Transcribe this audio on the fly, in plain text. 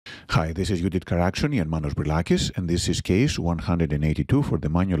Hi, this is Judith Karaksoni and Manos Brilakis, and this is case 182 for the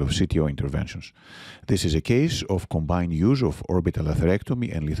Manual of CTO Interventions. This is a case of combined use of orbital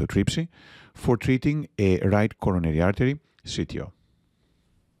atherectomy and lithotripsy for treating a right coronary artery CTO.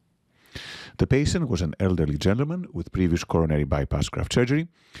 The patient was an elderly gentleman with previous coronary bypass graft surgery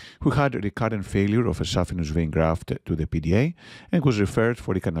who had recurrent failure of a saphenous vein graft to the PDA and was referred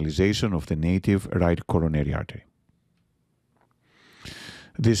for recanalization of the native right coronary artery.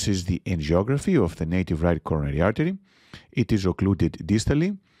 This is the angiography of the native right coronary artery. It is occluded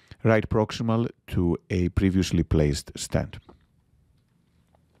distally, right proximal to a previously placed stent.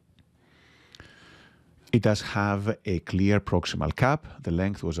 It does have a clear proximal cap. The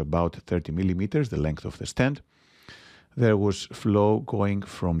length was about 30 millimeters, the length of the stent. There was flow going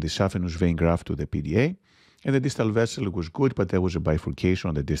from the saphenous vein graft to the PDA, and the distal vessel was good, but there was a bifurcation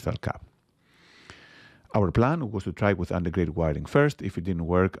on the distal cap. Our plan was to try with undergrade wiring first. If it didn't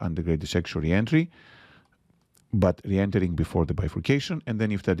work, undergrade dissection re-entry, but re-entering before the bifurcation, and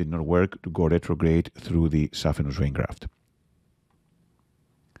then if that did not work, to go retrograde through the saphenous vein graft.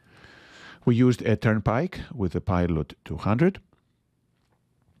 We used a Turnpike with a pilot 200.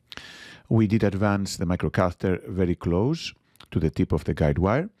 We did advance the microcatheter very close to the tip of the guide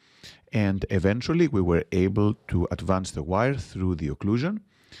wire, and eventually we were able to advance the wire through the occlusion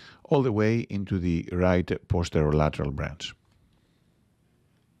all the way into the right posterolateral branch.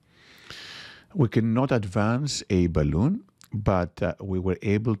 We cannot advance a balloon, but we were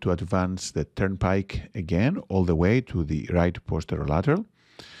able to advance the Turnpike again all the way to the right posterolateral.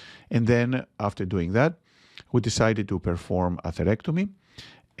 And then after doing that, we decided to perform atherectomy,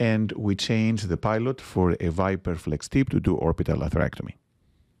 and we changed the pilot for a Viper flex tip to do orbital atherectomy.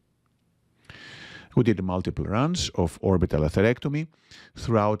 We did multiple runs of orbital atherectomy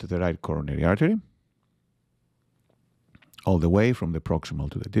throughout the right coronary artery, all the way from the proximal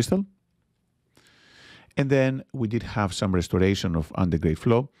to the distal. And then we did have some restoration of undergrade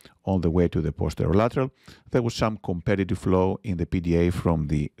flow all the way to the posterolateral. There was some competitive flow in the PDA from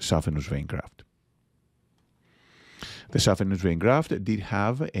the saphenous vein graft. The saphenous vein graft did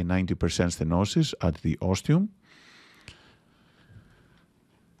have a 90% stenosis at the ostium.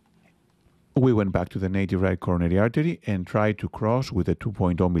 We went back to the native right coronary artery and tried to cross with a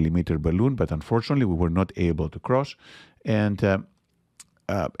 2.0 millimeter balloon, but unfortunately we were not able to cross. And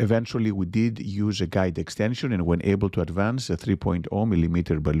eventually we did use a guide extension and were able to advance a 3.0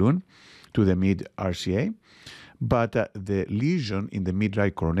 millimeter balloon to the mid RCA, but the lesion in the mid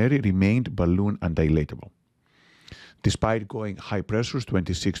right coronary remained balloon undilatable. Despite going high pressures,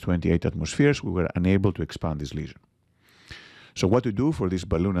 26-28 atmospheres, we were unable to expand this lesion. So what to do for this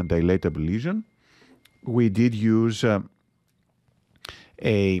balloon undilatable lesion? We did use a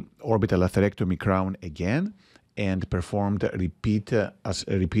orbital atherectomy crown again and performed a repeat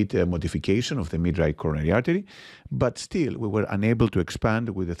modification of the mid-right coronary artery, but still we were unable to expand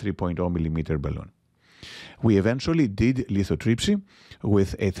with a 3.0 millimeter balloon. We eventually did lithotripsy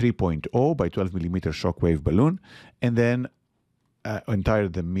with a 3.0 by 12 millimeter Shockwave balloon, and then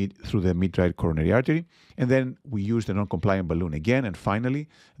through the mid-right coronary artery, and then we used a non-compliant balloon again, and finally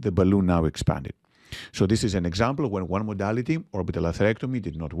the balloon now expanded. So this is an example when one modality, orbital atherectomy,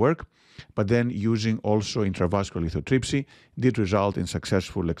 did not work, but then using also intravascular lithotripsy did result in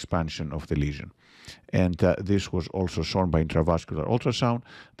successful expansion of the lesion. And this was also shown by intravascular ultrasound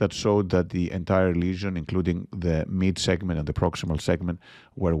that showed that the entire lesion, including the mid segment and the proximal segment,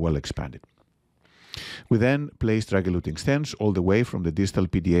 were well expanded. We then placed drug-eluting stents all the way from the distal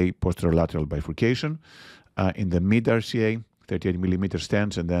PDA posterolateral bifurcation in the mid RCA, 38 millimeter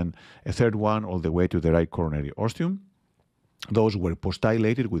stents, and then a third one all the way to the right coronary ostium. Those were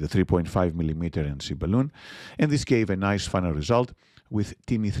post-dilated with a 3.5 millimeter NC balloon, and this gave a nice final result with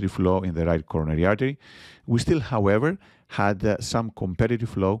TIMI3 flow in the right coronary artery. We still, however, had some competitive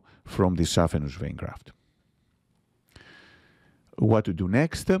flow from the saphenous vein graft. What to do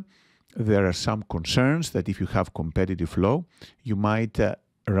next? There are some concerns that if you have competitive flow, you might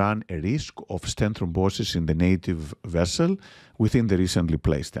run a risk of stent thrombosis in the native vessel within the recently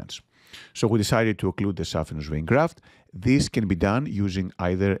placed stents. So we decided to occlude the saphenous vein graft. This can be done using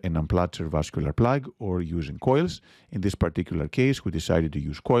either an Amplatzer vascular plug or using coils. In this particular case, we decided to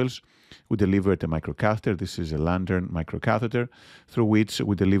use coils. We delivered a microcatheter. This is a lantern microcatheter through which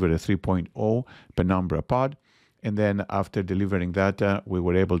we delivered a 3.0 Penumbra pod. And then after delivering that, we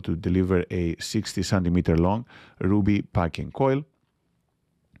were able to deliver a 60 centimeter long ruby packing coil.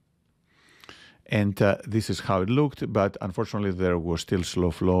 And this is how it looked, but unfortunately there was still slow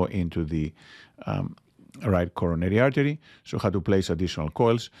flow into the right coronary artery, so had to place additional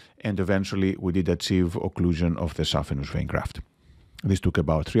coils, and eventually we did achieve occlusion of the saphenous vein graft. This took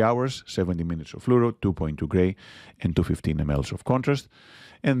about 3 hours, 70 minutes of fluoro, 2.2 gray, and 215 mL of contrast.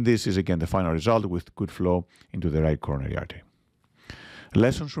 And this is again the final result with good flow into the right coronary artery.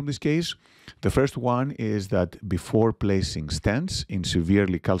 Lessons from this case. The first one is that before placing stents in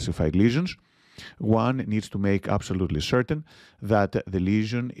severely calcified lesions, one needs to make absolutely certain that the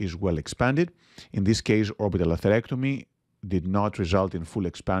lesion is well expanded. In this case, orbital atherectomy did not result in full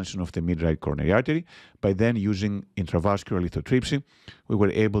expansion of the mid-right coronary artery. By then, using intravascular lithotripsy, we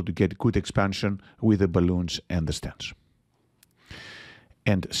were able to get good expansion with the balloons and the stents.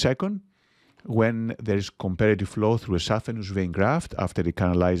 And second, when there is comparative flow through a saphenous vein graft after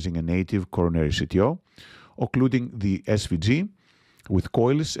recanalizing a native coronary CTO, occluding the SVG with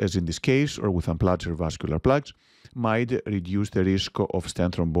coils, as in this case, or with unplugged vascular plugs, might reduce the risk of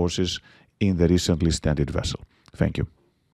stent thrombosis in the recently stented vessel. Thank you.